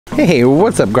Hey,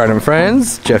 what's up, garden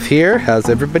friends? Jeff here. How's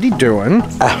everybody doing?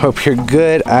 I hope you're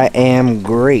good. I am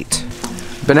great.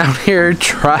 Been out here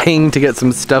trying to get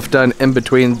some stuff done in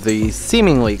between the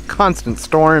seemingly constant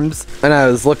storms, and I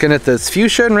was looking at this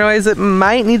fuchsia and realized it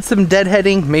might need some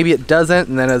deadheading. Maybe it doesn't,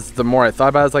 and then as the more I thought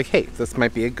about it, I was like, hey, this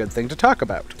might be a good thing to talk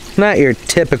about. Not your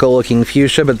typical looking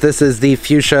fuchsia, but this is the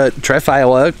Fuchsia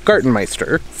triphylla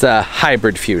Gartenmeister. It's a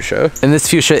hybrid fuchsia, and this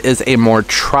fuchsia is a more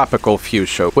tropical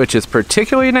fuchsia, which is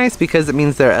particularly nice because it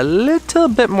means they're a little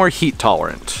bit more heat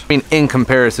tolerant. I mean, in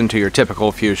comparison to your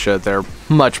typical fuchsia, they're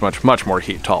much more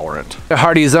heat tolerant. The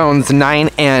hardy zones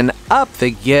 9 and up,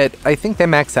 they get, I think they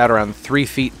max out around 3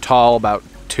 feet tall, about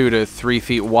 2 to 3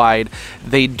 feet wide.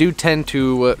 They do tend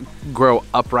to grow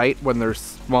upright when they're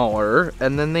smaller,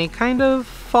 and then they kind of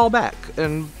fall back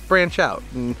and branch out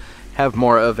and have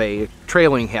more of a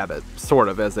trailing habit, sort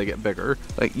of, as they get bigger.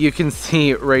 Like you can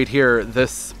see right here,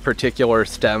 this particular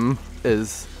stem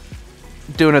is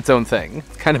doing its own thing.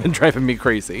 It's kind of been driving me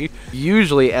crazy.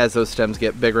 Usually as those stems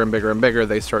get bigger and bigger and bigger,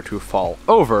 they start to fall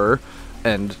over,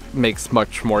 and makes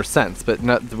much more sense. But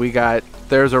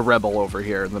there's a rebel over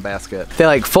here in the basket. They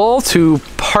like full to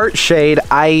part shade.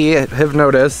 I have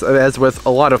noticed, as with a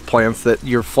lot of plants, that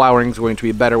your flowering is going to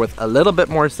be better with a little bit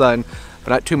more sun, but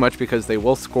not too much because they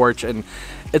will scorch, and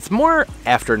it's more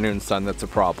afternoon sun that's a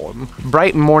problem.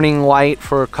 Bright morning light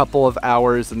for a couple of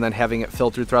hours and then having it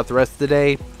filtered throughout the rest of the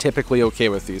day, typically okay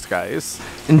with these guys.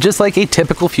 And just like a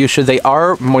typical fuchsia, they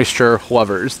are moisture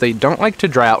lovers. They don't like to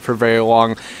dry out for very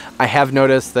long. I have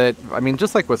noticed that, I mean,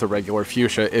 just like with a regular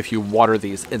fuchsia, if you water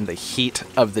these in the heat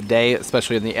of the day,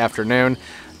 especially in the afternoon,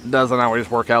 doesn't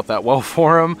always work out that well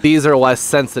for them. These are less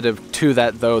sensitive to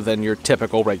that though than your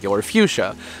typical regular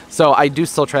fuchsia. So I do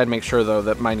still try to make sure though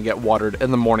that mine get watered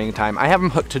in the morning time. I have them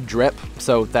hooked to drip,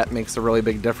 so that makes a really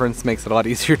big difference. Makes it a lot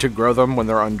easier to grow them when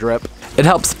they're on drip. It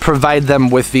helps provide them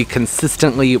with the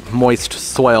consistently moist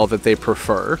soil that they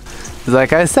prefer.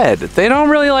 Like I said, they don't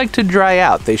really like to dry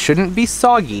out. They shouldn't be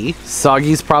soggy.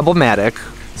 Soggy's problematic.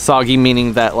 Soggy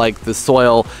meaning that like the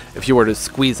soil, if you were to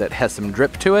squeeze it, has some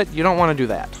drip to it. You don't want to do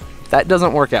that. That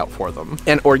doesn't work out for them.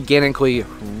 And organically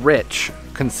rich,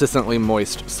 consistently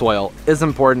moist soil is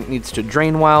important, needs to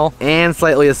drain well, and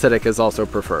slightly acidic is also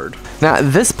preferred. Now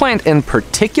this plant in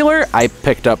particular, I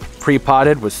picked up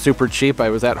pre-potted, was super cheap. I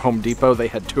was at Home Depot, they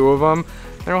had 2 of them.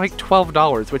 They're like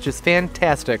 $12, which is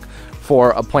fantastic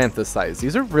for a plant this size.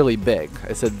 These are really big.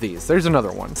 I said these. There's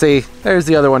another one. See, there's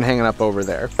the other one hanging up over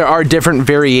there. There are different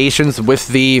variations with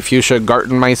the Fuchsia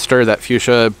Gartenmeister, that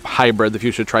Fuchsia hybrid, the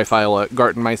Fuchsia triphylla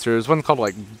Gartenmeister. There's one called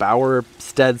like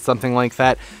Bowerstead, something like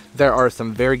that. There are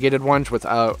some variegated ones, which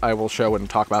I will show and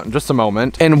talk about in just a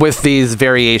moment. And with these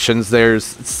variations, there's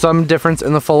some difference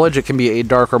in the foliage. It can be a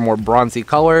darker, more bronzy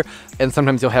color, and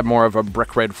sometimes you'll have more of a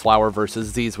brick red flower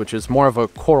versus these, which is more of a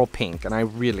coral pink, and I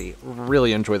really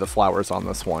enjoy the flowers on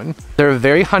this one. They're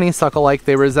very honeysuckle-like.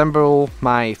 They resemble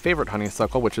my favorite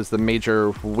honeysuckle, which is the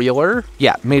Major Wheeler.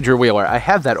 Yeah, Major Wheeler. I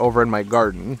have that over in my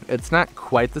garden. It's not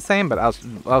quite the same, but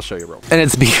I'll show you real quick. And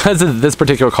it's because of this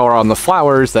particular color on the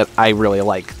flowers that I really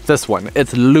like this one.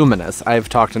 It's luminous. I've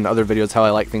talked in other videos how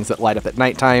I like things that light up at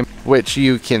nighttime, which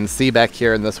you can see back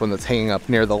here in this one that's hanging up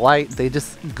near the light. They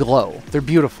just glow. They're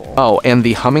beautiful. Oh, and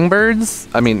the hummingbirds,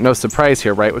 I mean, no surprise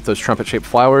here, right? With those trumpet-shaped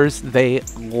flowers, they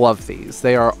love these.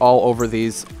 They are all over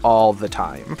these all the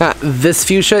time. Now, this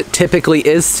fuchsia typically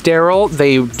is sterile.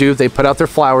 They put out their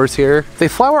flowers here. They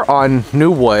flower on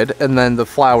new wood, and then the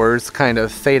flowers kind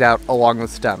of fade out along the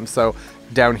stem. So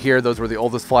down here, those were the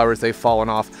oldest flowers. They've fallen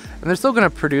off, and they're still going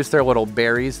to produce their little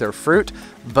berries, their fruit,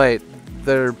 but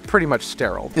they're pretty much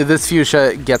sterile. This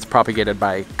fuchsia gets propagated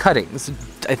by cuttings.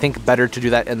 I think better to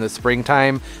do that in the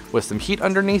springtime with some heat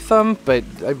underneath them, but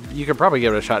you could probably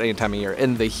give it a shot any time of year.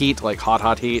 In the heat, like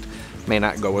hot heat, may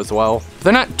not go as well.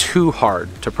 They're not too hard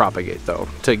to propagate though,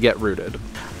 to get rooted.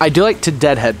 I do like to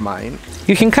deadhead mine.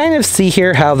 You can kind of see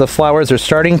here how the flowers are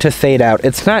starting to fade out.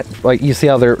 It's not like you see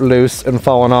how they're loose and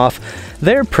falling off.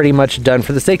 They're pretty much done.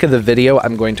 For the sake of the video,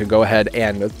 I'm going to go ahead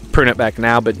and prune it back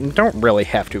now, but don't really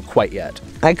have to quite yet.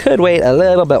 I could wait a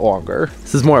little bit longer.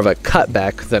 This is more of a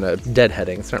cutback than a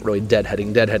deadheading. It's not really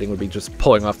deadheading. Deadheading would be just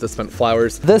pulling off the spent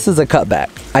flowers. This is a cutback.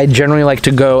 I generally like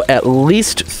to go at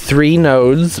least 3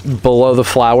 nodes below the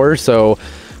flower, so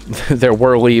there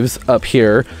were leaves up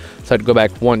here. So I'd go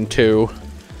back 1, 2,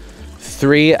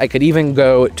 3. I could even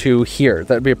go to here.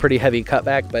 That'd be a pretty heavy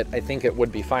cutback, but I think it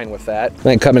would be fine with that.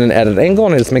 Then come in at an angle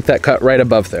and just make that cut right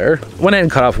above there. Went ahead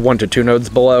and cut off 1 to 2 nodes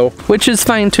below, which is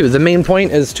fine too. The main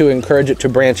point is to encourage it to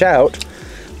branch out,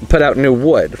 put out new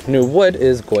wood. New wood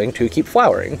is going to keep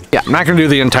flowering. Yeah, I'm not gonna do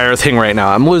the entire thing right now.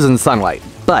 I'm losing sunlight.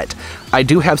 but I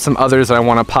do have some others that I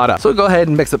want to pot up. So we'll go ahead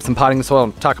and mix up some potting soil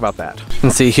and talk about that.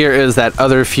 And see, here is that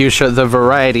other fuchsia. The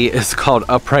variety is called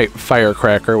Upright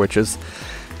Firecracker, which is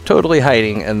totally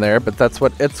hiding in there, but that's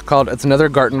what it's called. It's another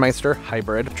Gartenmeister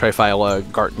hybrid, triphylla,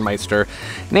 Gartenmeister.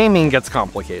 Naming gets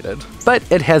complicated, but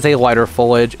it has a lighter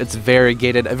foliage. It's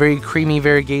variegated, a very creamy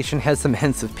variegation, has some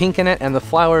hints of pink in it, and the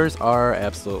flowers are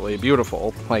absolutely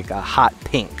beautiful, like a hot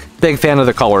pink. Big fan of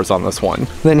the colors on this one.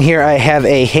 Then here I have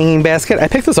a hanging basket. I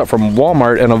picked this up from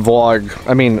Walmart in a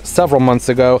vlog, several months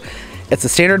ago. It's a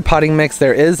standard potting mix.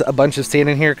 There is a bunch of sand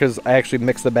in here because I actually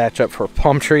mixed the batch up for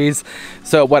palm trees.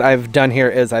 So what I've done here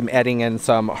is I'm adding in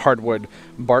some hardwood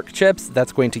bark chips.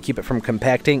 That's going to keep it from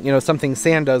compacting. You know, something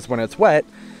sand does when it's wet,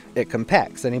 it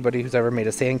compacts. Anybody who's ever made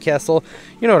a sand castle,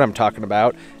 you know what I'm talking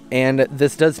about. And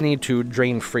this does need to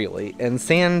drain freely. And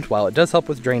sand, while it does help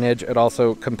with drainage, it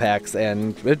also compacts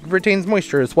and it retains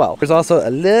moisture as well. There's also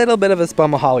a little bit of a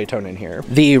spomaholly tone in here.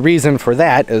 The reason for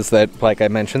that is that, like I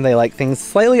mentioned, they like things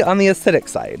slightly on the acidic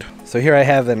side. So here I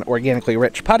have an organically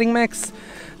rich potting mix.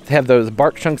 They have those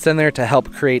bark chunks in there to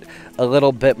help create a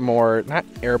little bit more, not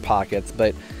air pockets,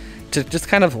 but to just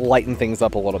kind of lighten things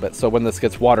up a little bit. So when this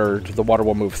gets watered, the water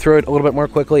will move through it a little bit more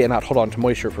quickly and not hold on to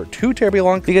moisture for too terribly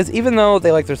long. Because even though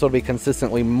they like their soil to be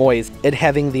consistently moist, it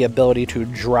having the ability to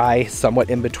dry somewhat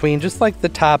in between, just like the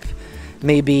top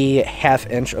maybe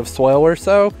 ½ inch of soil or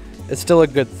so, is still a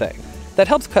good thing. That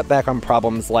helps cut back on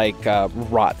problems like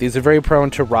rot. These are very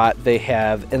prone to rot. They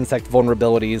have insect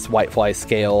vulnerabilities, whitefly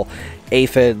scale,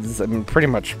 aphids, pretty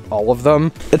much all of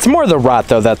them. It's more the rot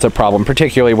though that's a problem,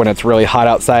 particularly when it's really hot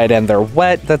outside and they're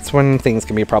wet. That's when things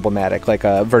can be problematic, like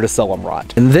a verticillum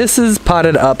rot. And this is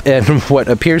potted up in what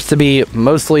appears to be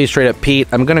mostly straight up peat.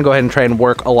 I'm gonna go ahead and try and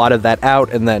work a lot of that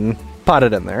out and then pot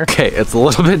it in there. Okay, it's a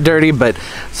little bit dirty, but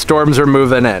storms are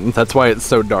moving in. That's why it's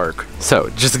so dark. So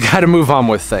just gotta move on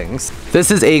with things. This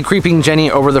is a creeping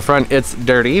Jenny over the front. It's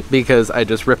dirty because I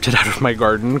just ripped it out of my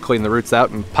garden, cleaned the roots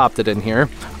out, and popped it in here.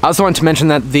 I also want to mention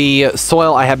that the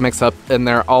soil I have mixed up in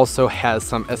there also has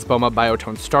some Espoma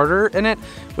biotone starter in it,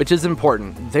 which is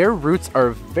important. Their roots are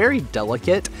very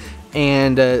delicate,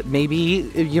 and maybe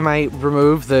you might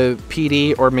remove the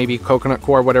PD or maybe coconut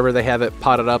coir, whatever they have it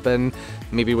potted up in.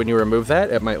 Maybe when you remove that,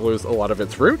 it might lose a lot of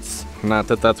its roots. Not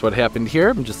that that's what happened here,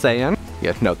 I'm just saying.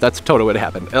 Yeah, no, that's totally what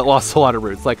happened. It lost a lot of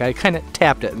roots. Like I kind of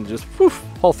tapped it and just poof,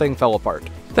 whole thing fell apart.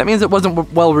 That means it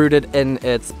wasn't well rooted in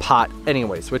its pot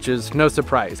anyways, which is no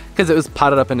surprise because it was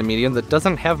potted up in a medium that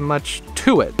doesn't have much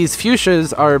to it. These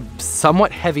fuchsias are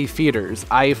somewhat heavy feeders.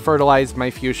 I fertilize my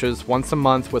fuchsias once a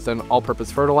month with an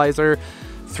all-purpose fertilizer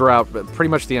throughout pretty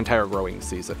much the entire growing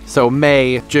season. So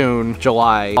May, June,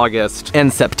 July, August,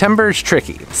 and September's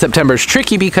tricky. September's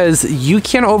tricky because you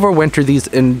can overwinter these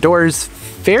indoors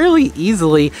fairly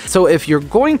easily. So if you're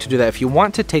going to do that, if you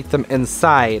want to take them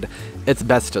inside, it's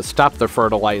best to stop the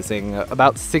fertilizing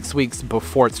about 6 weeks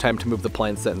before it's time to move the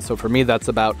plants in. So for me, that's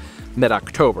about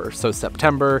mid-October. So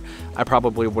September, I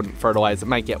probably wouldn't fertilize. It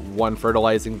might get one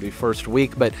fertilizing the first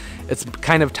week, but it's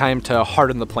kind of time to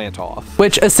harden the plant off,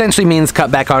 which essentially means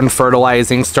cut back on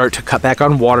fertilizing, start to cut back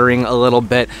on watering a little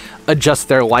bit, adjust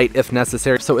their light if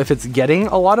necessary. So if it's getting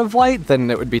a lot of light,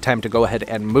 then it would be time to go ahead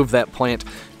and move that plant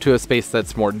to a space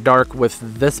that's more dark. With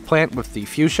this plant, with the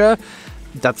fuchsia,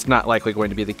 that's not likely going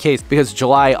to be the case because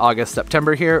July, August,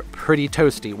 September here, pretty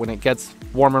toasty. When it gets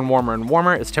warmer and warmer and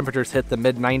warmer, as temperatures hit the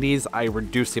mid-90s, I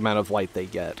reduce the amount of light they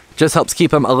get. Just helps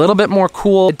keep them a little bit more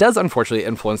cool. It does unfortunately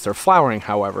influence their flowering,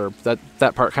 however.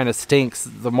 That part kind of stinks.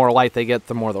 The more light they get,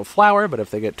 the more they'll flower, but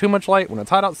if they get too much light when it's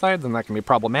hot outside, then that can be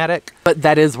problematic. But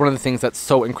that is one of the things that's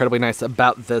so incredibly nice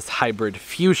about this hybrid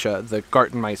fuchsia, the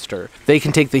Gartenmeister. They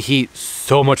can take the heat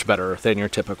so much better than your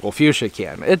typical fuchsia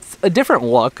can. It's a different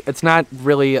look. It's not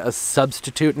really a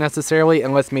substitute necessarily,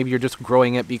 unless maybe you're just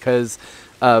growing it because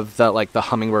of the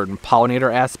hummingbird and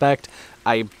pollinator aspect.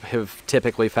 I have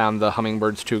typically found the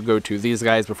hummingbirds to go to these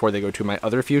guys before they go to my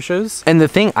other fuchsias. And the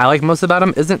thing I like most about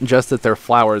them isn't just that their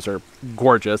flowers are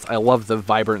gorgeous. I love the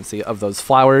vibrancy of those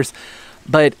flowers,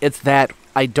 but it's that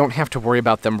I don't have to worry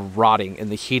about them rotting in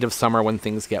the heat of summer when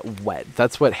things get wet.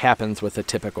 That's what happens with a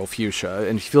typical fuchsia,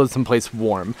 and if you live someplace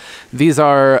warm. These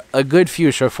are a good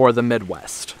fuchsia for the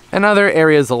Midwest. And other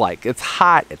areas alike. It's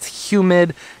hot, it's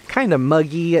humid, kind of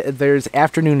muggy. There's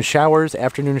afternoon showers.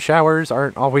 Afternoon showers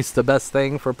aren't always the best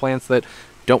thing for plants that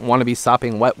don't want to be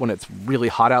sopping wet when it's really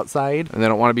hot outside, and they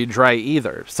don't want to be dry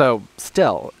either. So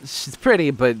still, she's pretty,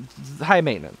 but high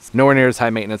maintenance. Nowhere near as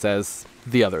high maintenance as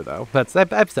the other though. I've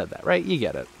said that, right? You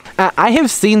get it. I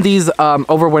have seen these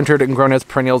overwintered and grown as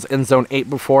perennials in zone 8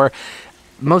 before.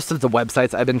 Most of the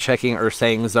websites I've been checking are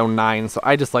saying zone 9, so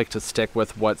I just like to stick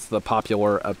with what's the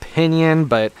popular opinion,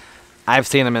 but I've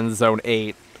seen them in zone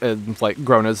 8, like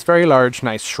grown as very large,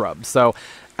 nice shrubs. So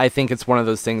I think it's one of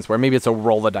those things where maybe it's a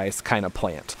roll the dice kind of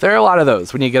plant. There are a lot of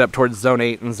those when you get up towards zone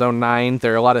 8 and zone 9.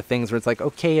 There are a lot of things where it's like,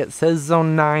 okay, it says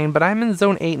zone 9, but I'm in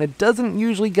zone 8 and it doesn't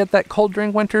usually get that cold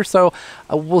during winter, so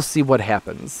we'll see what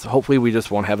happens. Hopefully we just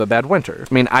won't have a bad winter.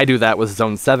 I mean, I do that with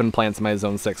zone 7 plants in my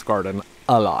zone 6 garden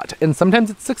a lot, and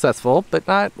sometimes it's successful, but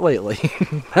not lately.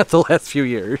 Not the last few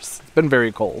years. It's been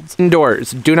very cold.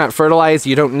 Indoors, do not fertilize.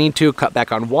 You don't need to. Cut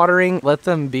back on watering. Let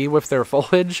them be with their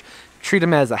foliage. Treat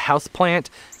them as a house plant.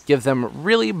 Give them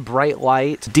really bright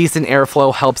light. Decent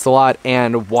airflow helps a lot,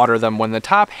 and water them when the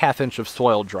top half-inch of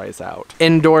soil dries out.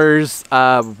 Indoors,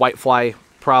 whitefly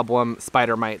problem,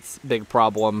 spider mites, big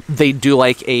problem. They do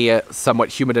like a somewhat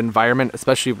humid environment,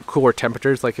 especially cooler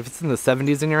temperatures. Like if it's in the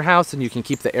 70s in your house and you can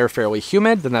keep the air fairly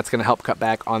humid, then that's going to help cut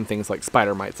back on things like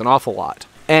spider mites an awful lot.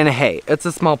 And hey, it's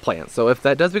a small plant, so if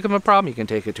that does become a problem, you can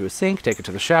take it to a sink, take it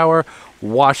to the shower,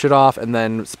 wash it off, and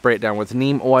then spray it down with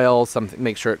neem oil, something,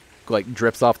 make sure it like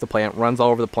drips off the plant, runs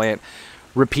all over the plant.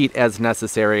 Repeat as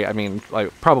necessary. I mean,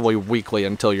 like probably weekly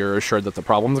until you're assured that the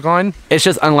problem's gone. It's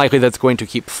just unlikely that's going to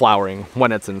keep flowering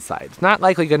when it's inside. It's not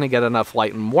likely going to get enough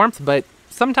light and warmth, but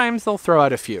sometimes they'll throw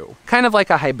out a few. Kind of like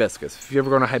a hibiscus. If you ever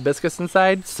grown a hibiscus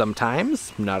inside,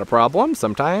 sometimes, not a problem.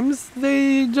 Sometimes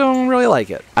they don't really like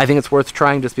it. I think it's worth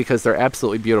trying just because they're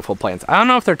absolutely beautiful plants. I don't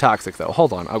know if they're toxic though.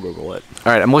 Hold on, I'll Google it.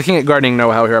 All right, I'm looking at gardening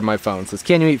know-how here on my phone. It says,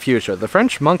 can you eat fuchsia? The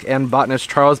French monk and botanist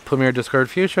Charles Plumier discovered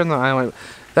fuchsia in the island.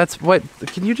 That's what,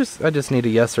 can you just, I just need a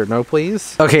yes or no,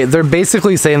 please. Okay, they're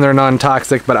basically saying they're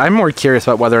non-toxic, but I'm more curious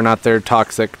about whether or not they're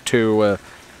toxic to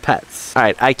pets. All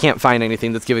right, I can't find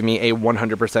anything that's giving me a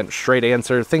 100% straight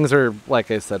answer. Things are,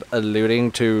 like I said,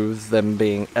 alluding to them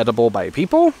being edible by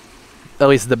people. At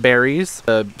least the berries,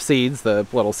 the seeds, the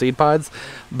little seed pods.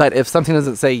 But if something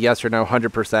doesn't say yes or no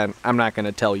 100%, I'm not going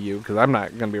to tell you because I'm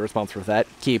not going to be responsible for that.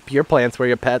 Keep your plants where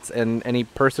your pets and any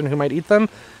person who might eat them,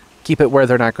 keep it where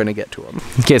they're not going to get to them.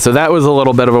 Okay, so that was a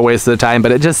little bit of a waste of time,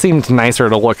 but it just seemed nicer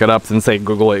to look it up than say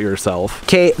Google it yourself.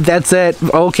 Okay, that's it.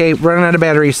 Okay, running out of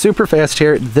battery super fast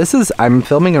here. This is, I'm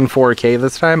filming in 4K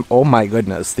this time. Oh my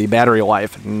goodness, the battery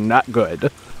life, not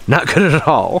good. Not good at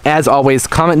all. As always,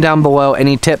 comment down below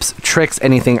any tips, tricks,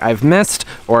 anything I've missed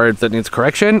or that needs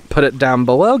correction. Put it down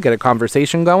below, get a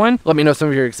conversation going. Let me know some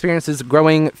of your experiences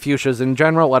growing fuchsias in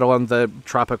general, let alone the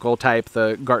tropical type,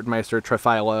 the Gartenmeister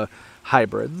triphylla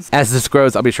hybrids. As this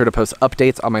grows, I'll be sure to post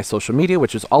updates on my social media,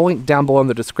 which is all linked down below in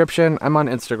the description. I'm on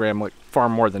Instagram like far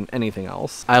more than anything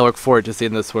else. I look forward to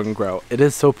seeing this one grow. It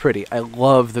is so pretty. I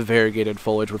love the variegated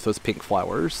foliage with those pink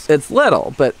flowers. It's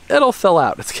little, but it'll fill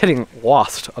out. It's getting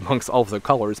lost amongst all of the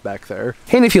colors back there.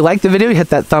 Hey, and if you liked the video, hit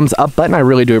that thumbs up button. I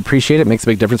really do appreciate it. It makes a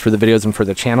big difference for the videos and for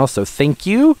the channel, so thank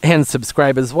you. And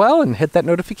subscribe as well, and hit that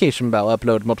notification bell. I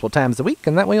upload multiple times a week,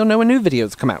 and that way you'll know when new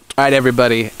videos come out. All right,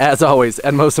 everybody, as always,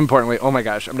 and most importantly, oh my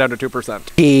gosh, I'm down to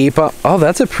 2%. Keep on, oh,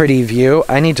 that's a pretty view.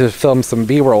 I need to film some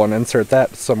B-roll and insert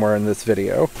that somewhere in this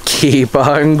video. Keep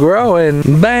on growing.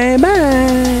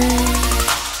 Bye-bye.